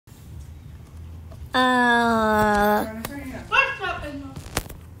Oh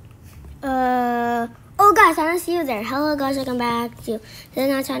guys, I don't see you there. Hello guys, welcome back to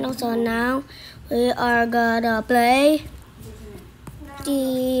our channel. So now we are gonna play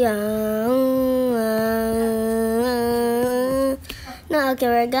the no, okay,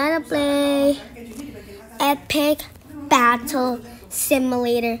 we're gonna play Epic Battle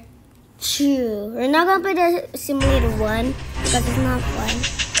Simulator 2. We're not gonna play the Simulator 1 because it's not fun.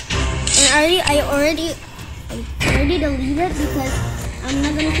 And I already deleted it because I'm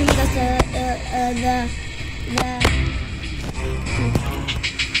not gonna show you guys the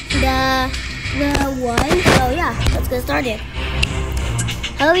one. So yeah, let's get started.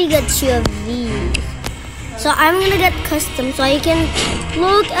 How do we get 2 of these? So I'm gonna get custom so you can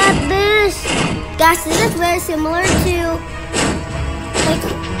look at this. Guys, this is very similar to like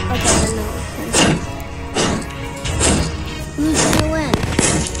who's gonna win?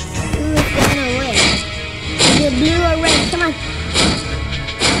 Who's gonna win? Is it blue or red? Come on.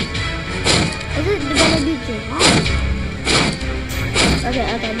 Is it gonna be draw? Okay,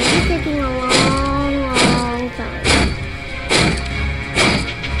 this is taking a long time.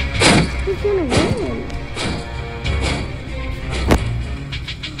 Who's gonna win?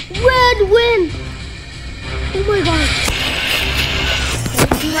 Red win! Oh my god!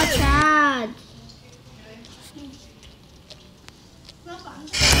 Let's see what's sad.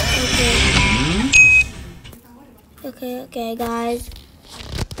 Okay, guys.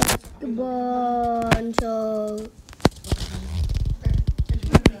 So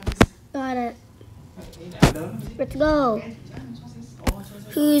got it. Let's go.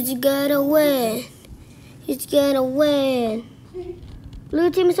 Who's gonna win? Who's gonna win? Blue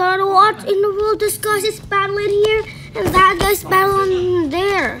team started to watch in the world. This guy's is battling here, and that guy's battling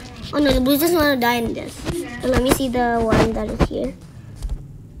there. Oh no, the blue team's gonna die in this. So let me see the one that is here.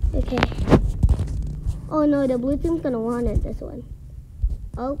 Okay. Oh no, the blue team's gonna want it. This one.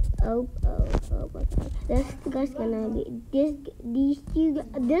 Oh. This guy's gonna be this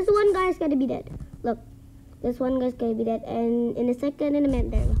one guy's gonna be dead. Look, this one guy's gonna be dead, and in a second, in a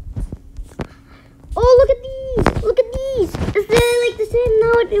minute, there. Oh, look at these! Look at these! It's like the same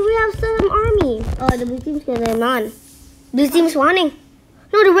note. We have some army. Oh, the blue team's gonna win. Blue team's winning.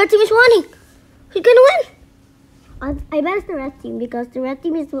 No, the red team is winning. Who's gonna win? I bet it's the red team because the red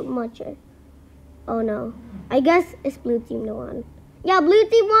team is mucher. Oh no, I guess it's blue team the one. Yeah, blue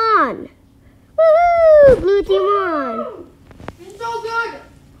team won. Woohoo! Blue team won. It's so good.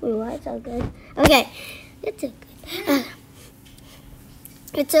 Wait, why it's so good? Okay, it's so good.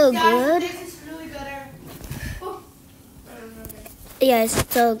 It's so good. This is really good. Oh. Yeah, it's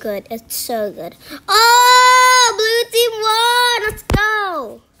so good. It's so good. Oh, blue team won. Let's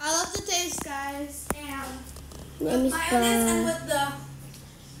go. I love the taste, guys. And Let me with mayonnaise and start. with the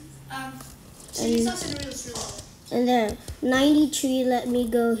chili sauce and real sugar. And there, 93. Let me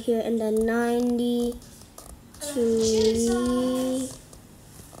go here, and then 93,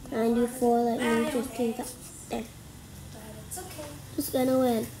 94. Let me just take that. There. It's okay. Who's gonna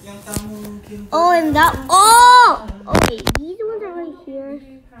win? Oh, and that. Oh! Okay, these ones are right here.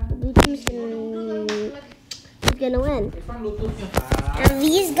 The blue team's gonna win. And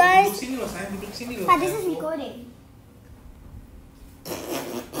these guys. This is recording.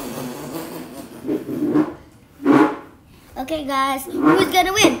 Okay, guys, who's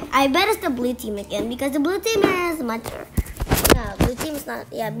gonna win? I bet it's the blue team again because the blue team is mucher. Yeah, blue team is not.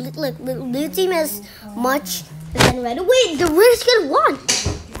 Yeah, look, blue team is much than red. Wait, the red is gonna win.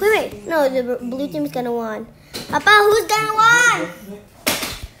 Wait. No, the blue team is gonna win. Papa, who's gonna win?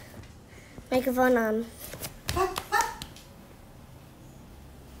 Microphone on.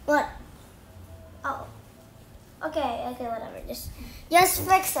 What? Oh. Okay, whatever. Just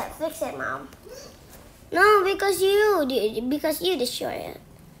fix it, Mom. No, because you destroy it.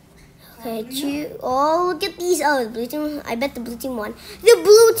 Okay, oh, look at these. Oh, the blue team. I bet the blue team won. The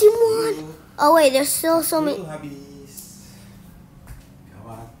blue team won. Oh wait, there's still so many.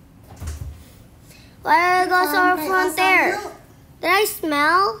 Why goes our front there? Did I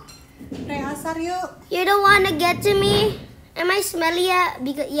smell? You don't want to get to me? Am I smelly yet?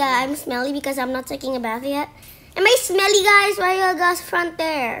 Yeah, I'm smelly because I'm not taking a bath yet. Am I smelly, guys? Why you guys front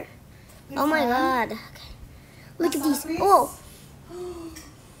there? Oh my god. Okay. Look at these. Oh.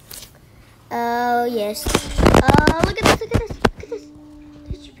 Oh yes. Oh, look at this. There's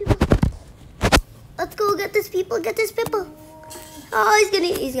people. Let's go get this people. Oh, he's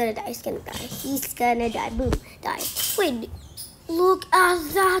gonna die. Boom. Die. Wait. Look at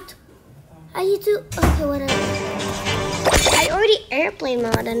that. I need to. Okay, whatever. I already airplane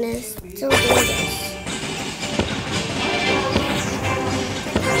mode on this. So dangerous.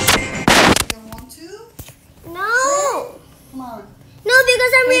 You want to?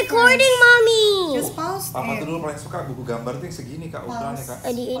 recording, mommy. Just pause Papa it. tuh dulu paling suka buku gambar tuh yang segini kak, ukurannya kak.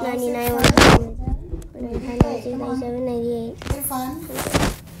 88, 99, 100, 97, 98. Irfan.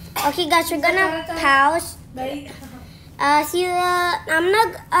 Okay, guys, we're gonna pause. Bye. See you.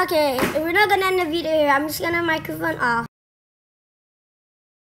 Okay, we're not gonna end the video here. I'm just gonna microphone off.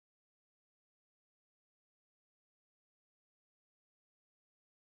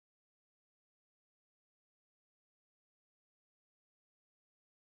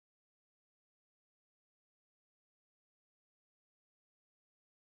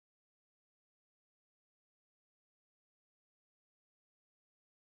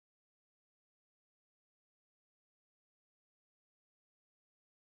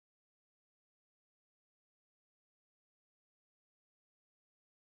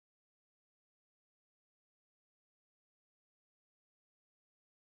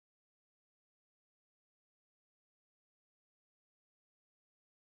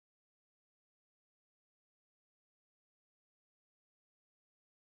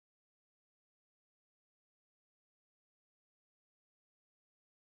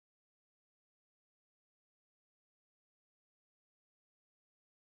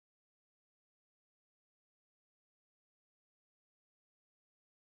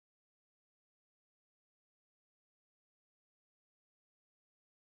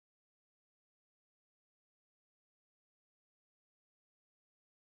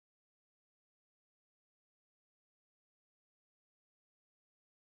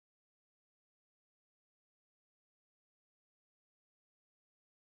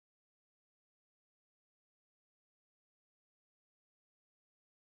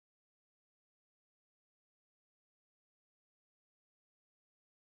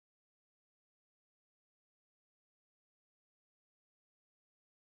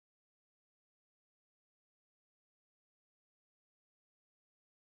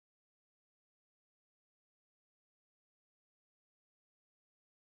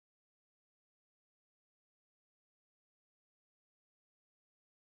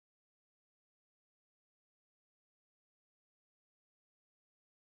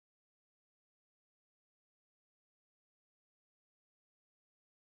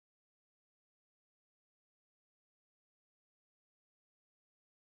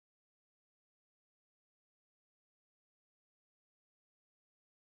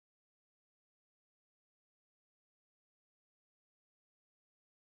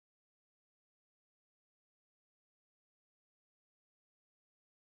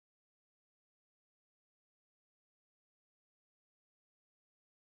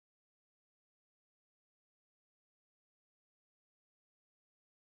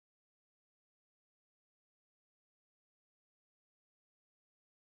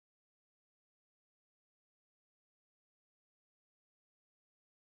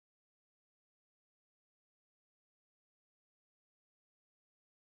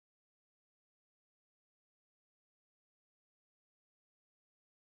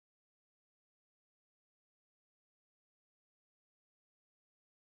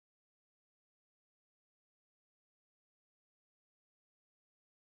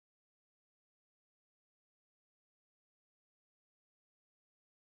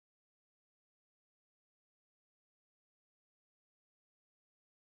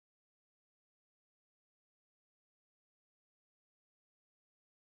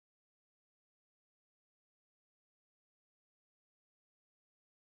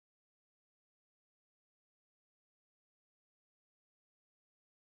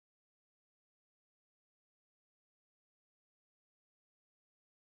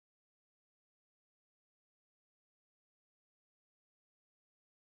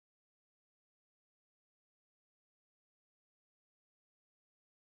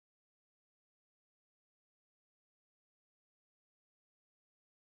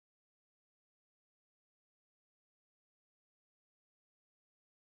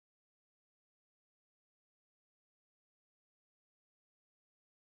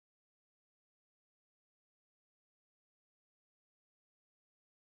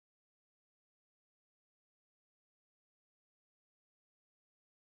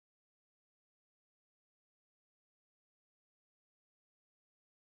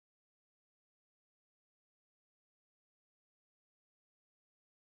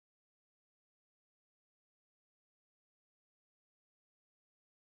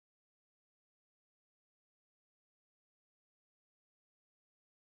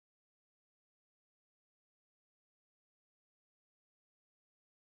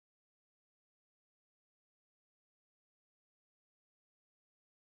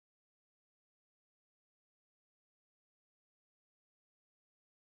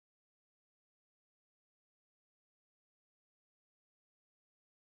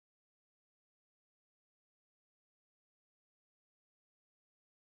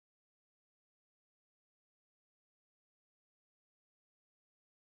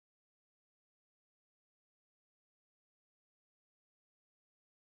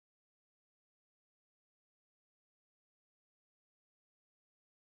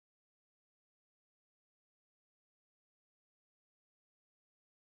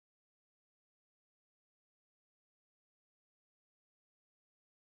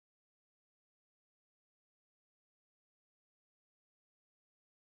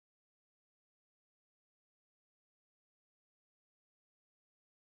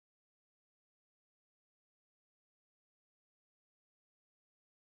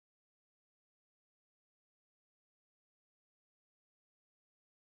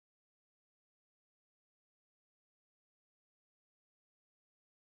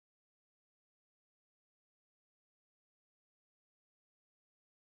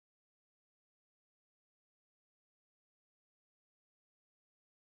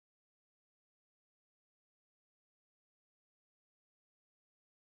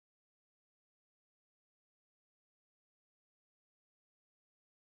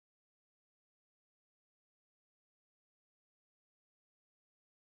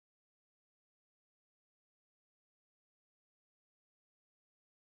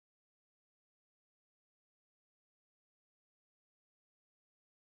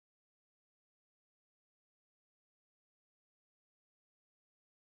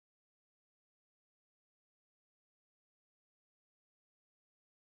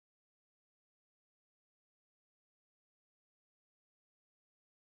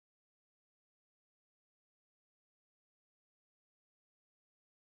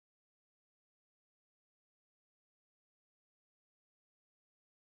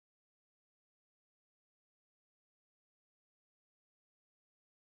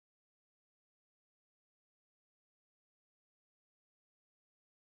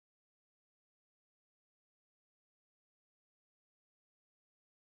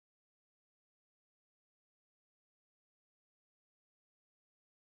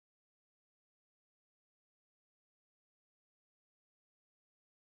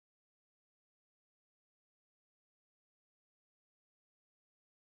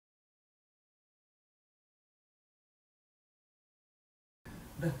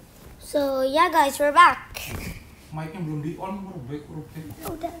 So yeah, guys, we're back. Mic-nya belum di on, robek.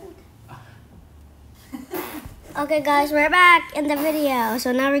 Okay, guys, we're back in the video. So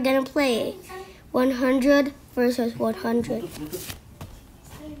now we're gonna play 100 versus 100.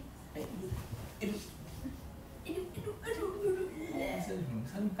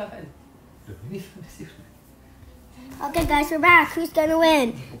 Okay, guys, we're back. Who's gonna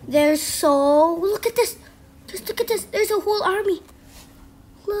win? Look at this. Just look at this. There's a whole army.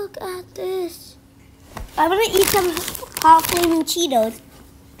 Look at this. I'm gonna eat some hot flaming Cheetos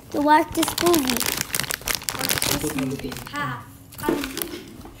to watch this movie. Half.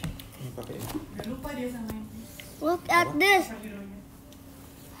 Ini pakai ini. Gak lupa dia sama ini. Look at this.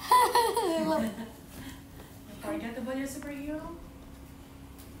 Forget about your superhero?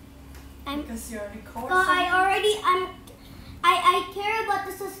 I'm. Because you're recording. I care about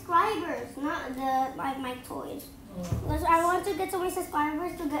the subscribers, not my toys. Because I want to get so many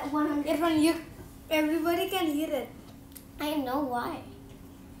subscribers to get 100. Everybody can hear it. I know why.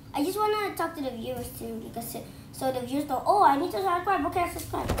 I just want to talk to the viewers too, because so the viewers know, oh, I need to subscribe. Okay, I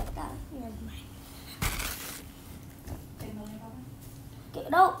subscribe like that. Never mind. Okay,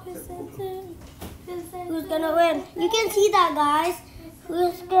 no. Who's gonna win? You can see that, guys.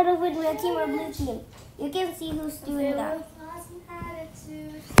 Who's gonna win, red team or blue team? You can see who's doing that.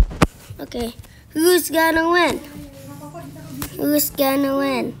 Okay, who's gonna win? Who's gonna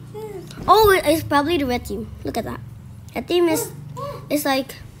win? Oh, it's probably the red team. Look at that. That team is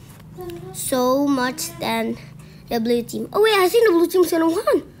like so much than the blue team. Oh wait, I think the blue team's gonna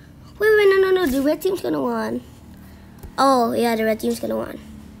win. Wait, no, the red team's gonna win. Oh yeah, the red team's gonna win.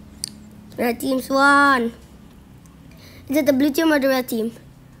 Red team's won. Is it the blue team or the red team?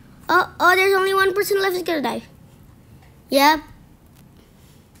 Oh, there's only one person left who's gonna die. Yep.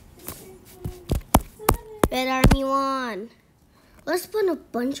 Red Army won. Let's spawn a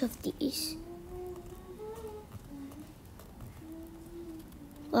bunch of these.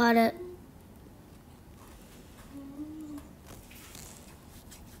 Got it.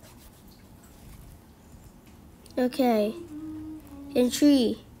 Okay. In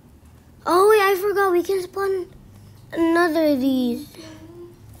 3. Oh wait, I forgot we can spawn another of these.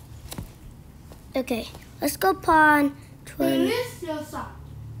 Okay, let's go pawn 22.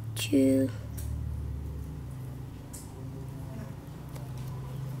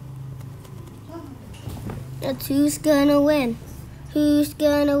 That's who's gonna win. Who's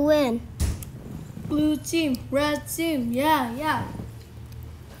gonna win? Blue team, red team, yeah.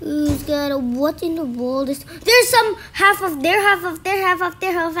 Who's gonna? What in the world is? There's some half of there, half of there, half of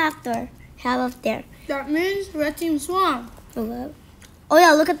there, half after, half of there. That means red team's won. Okay. Oh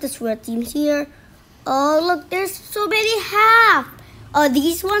yeah, look at this red teams here. Oh look, there's so many half. Oh,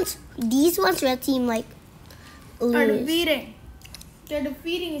 these ones, red team like lose. Are defeating. They're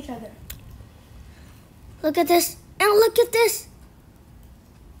defeating each other. Look at this, and look at this.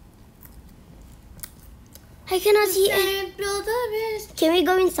 I cannot see it. Can we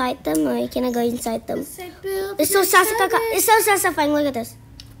go inside them, or can I go inside them? It's so satisfying. Look at this.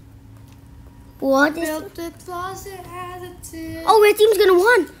 What is? Oh, red team's gonna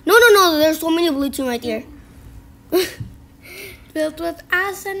win. No. There's so many blue team right here. Filled with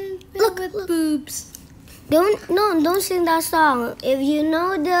ass and filled with boobs. Don't sing that song. If you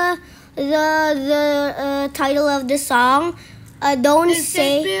know the title of the song, don't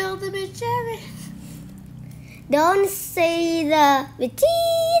say the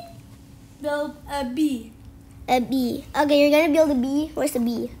petite. Build a bee. A bee. Okay, you're gonna build a bee. Where's the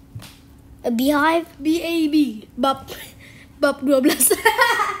bee? A beehive? B-A-B. Bab 12.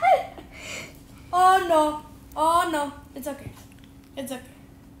 Oh no. It's okay.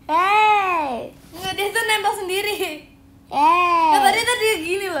 Hey! Nggak, dia tuh nempel sendiri. Hey! Nah, tadi tuh dia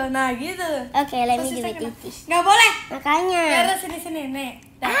gini loh. Nah, gitu. Okay, let me Terus give it kena. this. Nggak boleh. Makanya. Biar sini. Nih.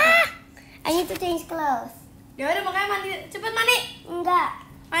 I need to change clothes. Ya udah, makanya mandi. Cepet mandi. Enggak.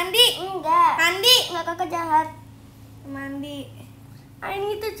 Mandi. Enggak, kakak jahat. Mandi. I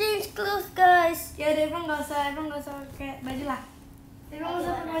need to change clothes, guys. Ya udah, emang nggak usah pakai baju lah. Emang nggak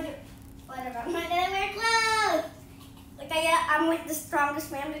usah pakai baju. Whatever. I'm not gonna wear clothes. Like I'm like the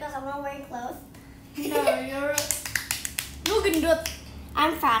strongest man because I'm not wearing clothes. No, lu gendut.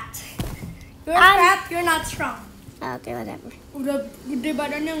 I'm fat. You're fat, you're not strong. Okay, whatever. Udah gede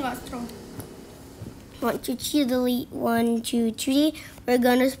badannya nggak strong. 1, 2, 3, delete 1, 2, 3. We're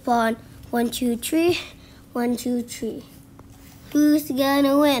gonna spawn 1, 2, 3, 1, 2, 3. Who's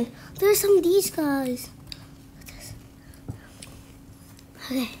gonna win? There's some of these guys.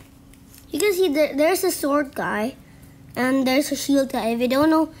 Okay, you can see there's a sword guy, and there's a shield guy. If you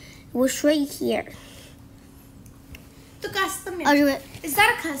don't know, it was right here. Itu custom minute. I'll do it. Is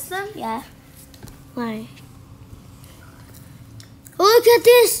that a custom? Yeah. Why? Look at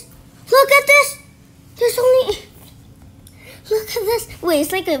this! Look at this! There's only... Look at this! Wait,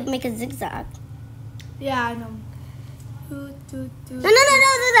 it's like make a zigzag. Yeah, I know. No.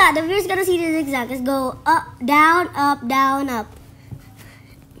 The viewers gotta see the zigzag. Let's go up, down, up.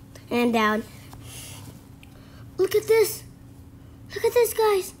 And down. Look at this. Look at this,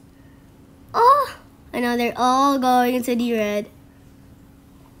 guys. Oh! I know they're all going into the red.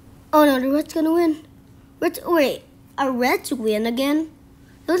 Oh no, the red's gonna win. Wait, are reds win again?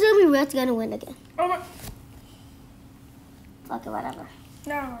 Don't tell me red's gonna win again. Oh my. Okay, whatever.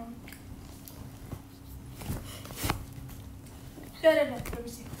 No. No. Let me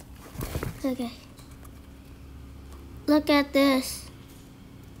see. Okay. Look at this.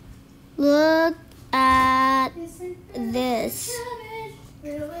 Look at this.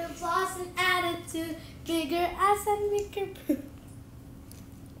 Little floss and attitude, bigger ass and bigger poop.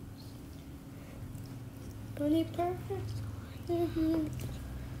 Really perfect.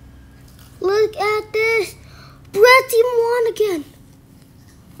 Look at this. Red team won again.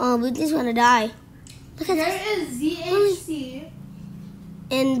 Oh, blue team's gonna die. Look at this. There is ZHC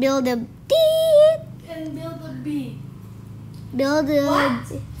And build a beep. and build a bee. Build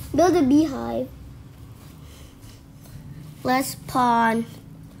a beehive. Let's pawn.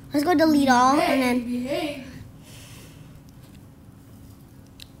 Let's go delete all and then. Behave.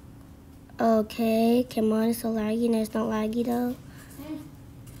 Okay, come on, it's so laggy. No, it's not laggy though.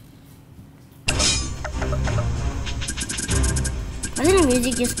 Why didn't the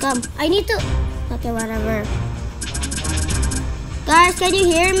music just come? I need to. Okay, whatever. Guys, can you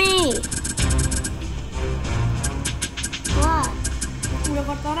hear me? What? Udah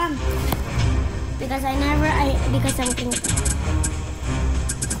kotoran. Because I'm thinking.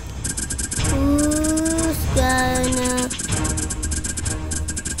 Who's gonna?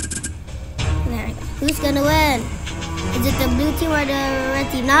 There we go. Who's gonna win? Is it the blue team or the red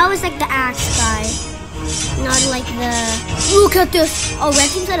team? Now it's like the axe guy, not like the. Look at this! Oh, red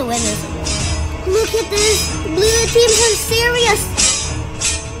team's gonna win this. Look at this! Blue teams are serious.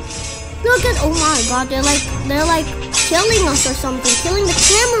 Look at! Oh my God! They're like killing us or something. Killing the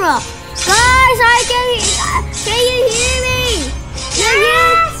camera. Guys, can you hear me?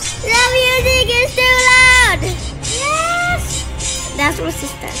 Yes! The music is too loud! Yes! That's my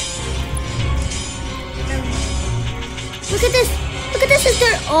sister. Look at this! Look at this,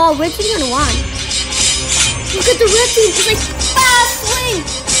 sister! Oh, red team's gonna win. Look at the red team! It's like fast swing!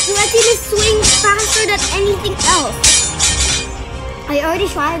 The red team is swinging faster than anything else. I already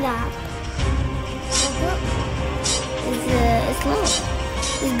tried that. It's low.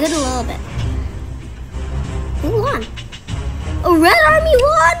 It's good a little bit. Who won? A red army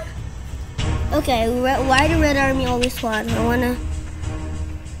won? Okay, why the red army always won? I wanna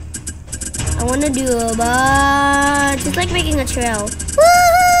do a bunch. It's like making a trail.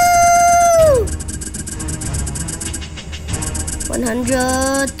 Woohoo!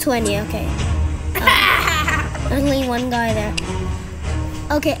 120. Okay. There's only one guy there.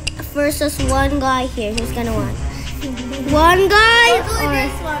 Okay, first there's one guy here. Who's gonna win? One guy or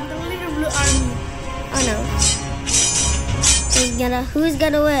This one, the little blue army. oh no. Who's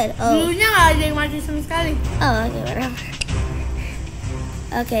gonna win? Oh. Bluenya nggak ada yang mati sama sekali. Oh, okay, whatever.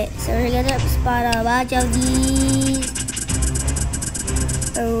 Okay, so we're gonna spot a bunch of these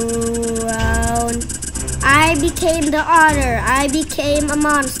around. I became the otter. I became a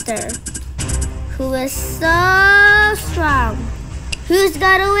monster who is so strong. Who's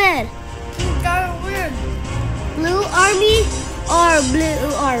gonna win? Gotta win. Blue army or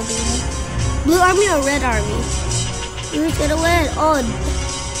blue army? Blue army or red army? Who's gonna win? Oh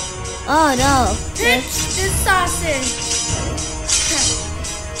no. Pitch this sausage.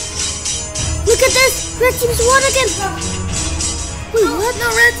 Look at this! Red team's won again! Wait, what? No,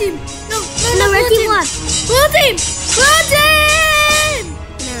 red team. No, Red team won! Blue team. Blue team.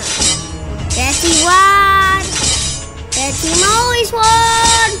 No. Red team won! Red team always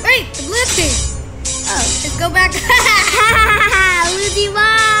won! Wait, the blue team. Oh. Let's go back. Blue team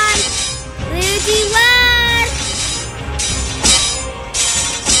won! Blue team won!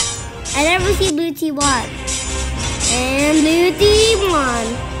 I never see blue team won. And blue team won.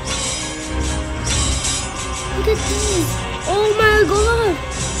 Look at these. Oh my God.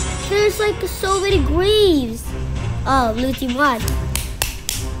 There's like so many graves. Oh, blue team won.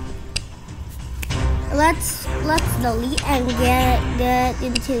 Let's delete and get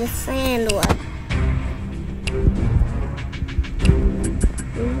into the sand one.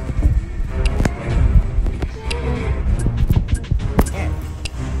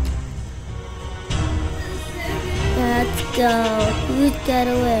 Let's go.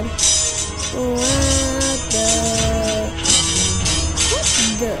 gotta win. What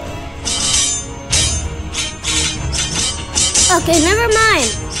the? Okay, never mind.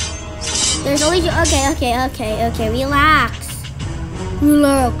 There's only okay.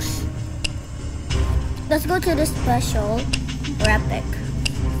 Relax. Let's go to the special or epic.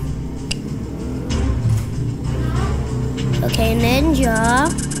 Okay,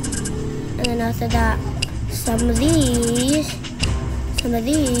 ninja. And then after that, some of these. And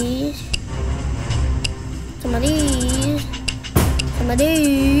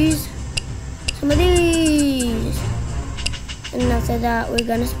after that, we're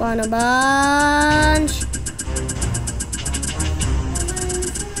gonna spawn a bunch.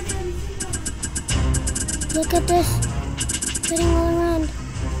 Look at this. Getting all around.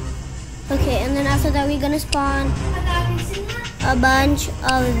 Okay, and then after that, we're gonna spawn a bunch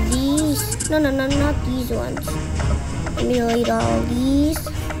of these. No, not these ones. Let me delete all these.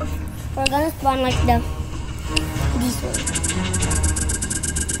 We're gonna spawn like these ones.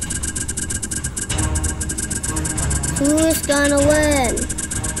 Who's gonna win?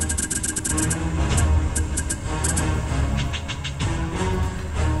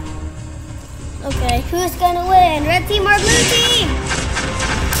 Okay, who's gonna win? Red team or blue team?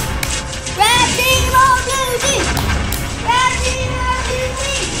 Red team or blue team? Red team or blue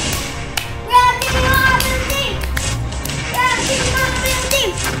team? Red team or blue team? Red team or blue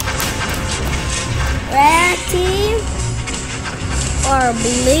team? Red team or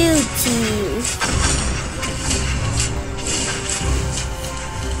blue team?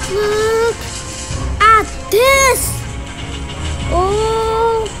 Look at this!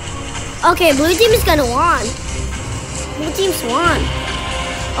 Oh! Okay, blue team is gonna win. Blue team's won.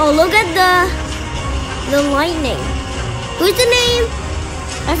 Oh, look at the lightning. Who's the name?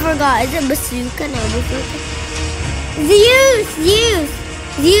 I forgot. Is it Bazooka? No, Bazooka.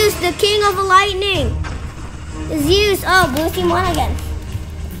 Zeus, the king of lightning. Zeus. Oh, blue team won again.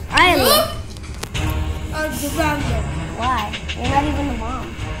 Alright. Why? You're not even the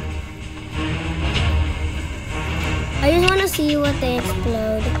mom. I just want to see what they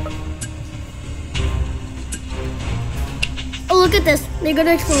explode. Oh, look at this. They're going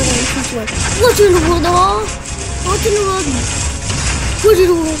to explode in each one. What in the world? What in the world? What in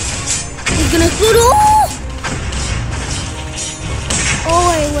the world? It's going to explode. Oh,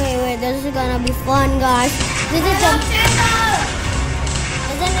 wait. This is going to be fun, guys. This is an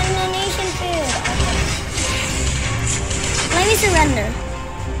animation food. Okay. Let me surrender.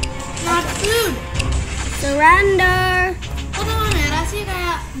 Not food. Surrender. Kok warna merah sih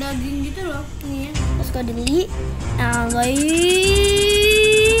kayak daging gitu loh. Ini. Let's go delete.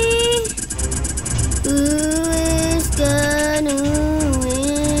 Who is gonna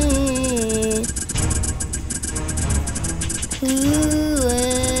win? Who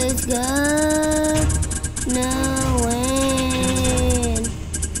is gonna win?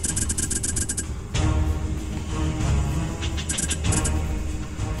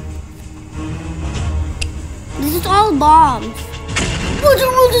 This is all bombs. What's the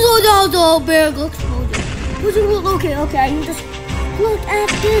world is all big explosion? What's the world? Okay, I can just look at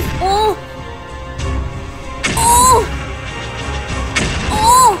this. Oh!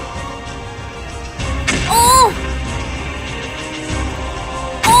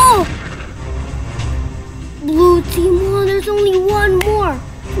 Blue team won. There's only one more.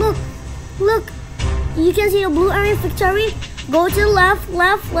 Look. You can see a blue area victory. Go to left,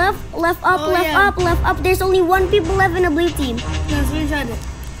 up, left up. There's only one people left in the blue team. Nah, screenshot it.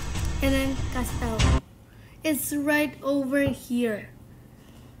 And then kasih tahu. It's right over here.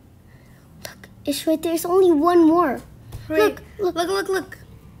 Look, it's right there. There's only one more. Right. Look.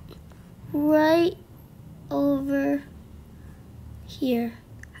 Right over here.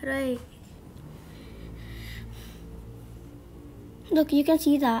 Right. Look, you can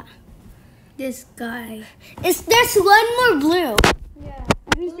see that. This guy. There's one more blue. Yeah.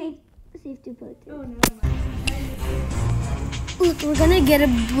 Let me save to put. Oh, never mind. Look, we're gonna get a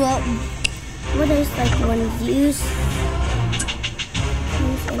what is like one use.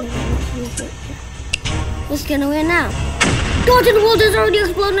 Who's gonna win now? Dodge in the world is already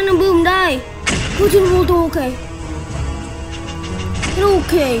exploding and boom, die. Dodge in the world, okay.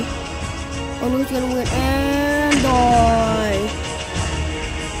 Okay. Oh, who's gonna win and die?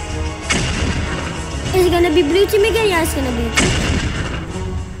 Is it gonna be blue team again? Yeah, it's gonna be.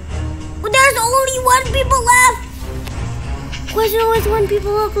 But there's only one people left. Where's always one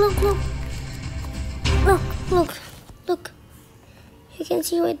people? Look. You can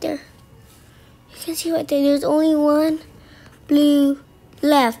see right there. There's only one blue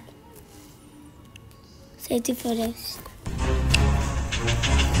left. Safety for this.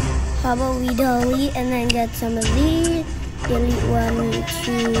 How about we delete and then get some of these? Delete 1,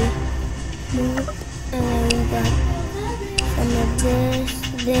 2, 3, and then we got some of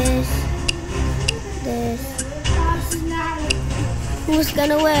this. Who's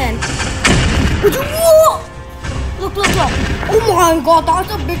gonna win? Whoa! Look! Oh my god,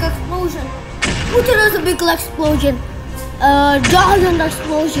 that's a big explosion. Which is a big explosion? Giant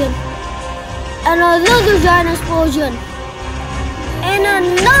explosion. And another giant explosion. And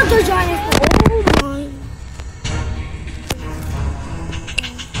another giant explosion.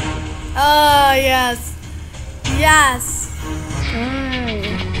 Oh, yes. Yes.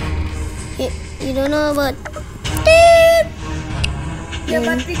 You don't know about... Yeah,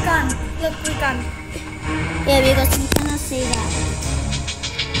 but we can't. Look, we can't. Yeah, because you cannot say that.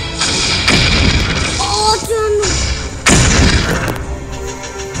 Oh, John!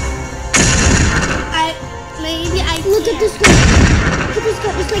 Maybe I Look at this guy. Look at this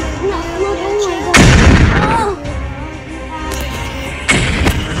guy. It's like, no, oh my god.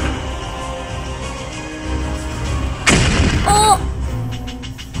 Oh!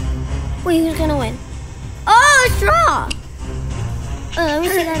 Wait, who's gonna win? Oh, it's draw! Let me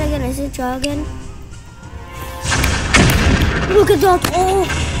see that again. Is it draw again? Look at that! Oh!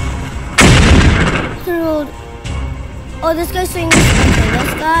 Oh, this guy's swinging. Okay,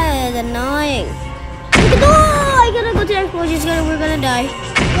 this guy is annoying. Look at that! I gotta go to the explosion. We're gonna die.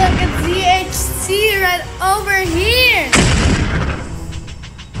 Look, it's VHC right over here.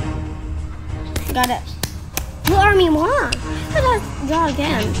 Got it. Blue Army won. Let's draw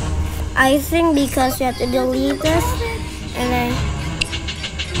again. I think because you have to delete this and then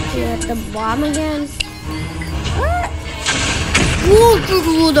you have to bomb again. Look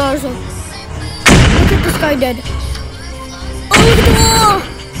at this guy dead. Oh, look at that!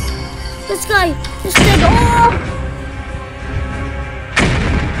 This guy is dead.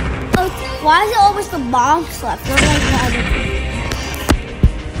 Oh, why is it always the bombs left? Not like the other two.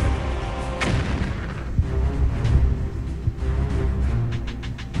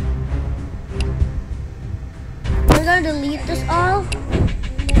 We're gonna delete this all.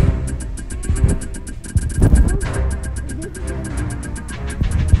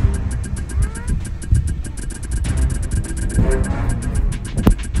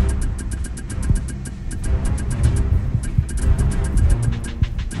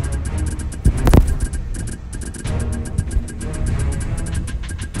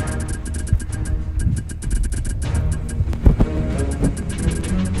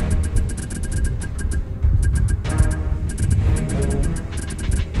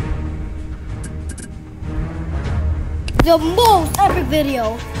 The most epic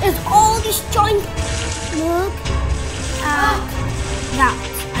video is all these giant. Look at that.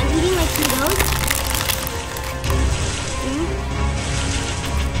 I'm eating my Cheetos.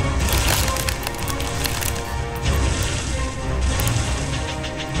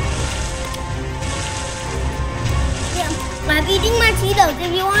 Yeah, I'm eating my Cheetos.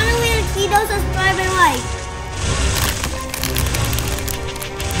 If you want to win Cheetos, subscribe and like.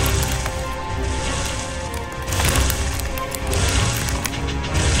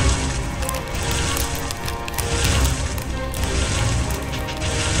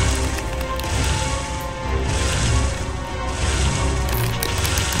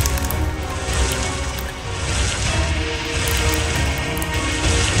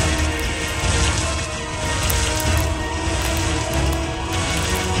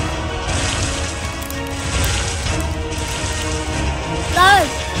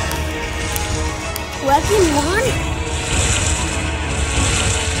 Red team won?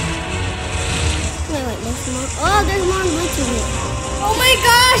 Wait, there's more. Oh, there's more blue team here. Oh my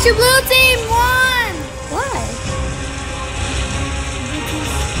gosh, the blue team won! Why?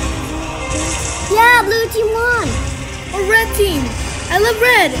 Yeah, blue team won. Or red team. I love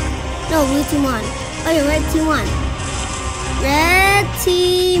red. No, blue team won. Oh, yeah, red team won. Red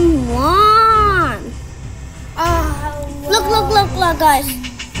team won. Look, guys.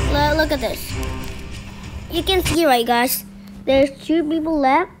 Look at this. You can see, right, guys? There's 2 people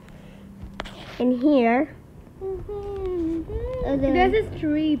left in here. There's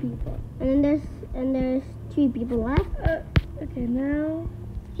 3 people. And there's 3 people left. Okay, now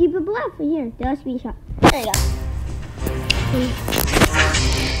 3 people left in here. There's screenshot. There you go.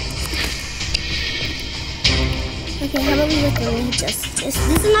 Okay, how about we just delete this? This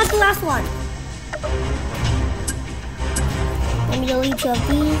is not the last one. Let me delete 2 of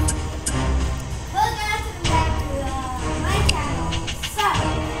these.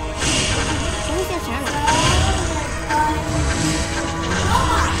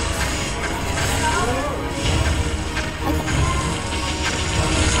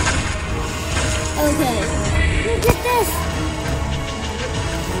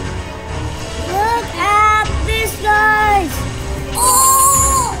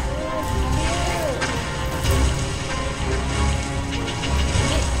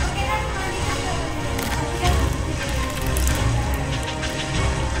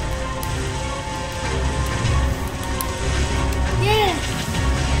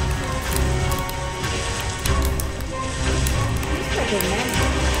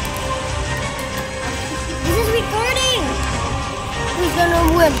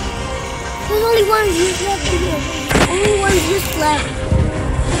 There's only one juice left in here. Only one juice left.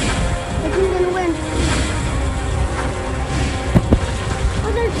 But who's gonna win?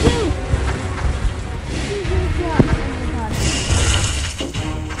 Oh, there's two.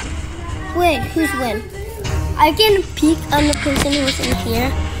 Wait, who's win? I can peek on the person who's in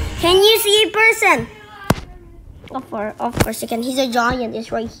here. Can you see a person? Of course I can. He's a giant.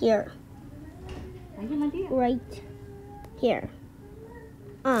 It's right here. Right here.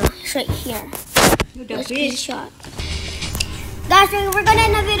 It's right here. Let's get a shot. Guys, we're gonna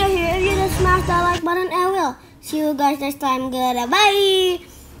end the video here. If you just smash that like button, I will. See you guys next time. Goodbye.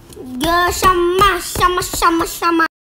 Go shama.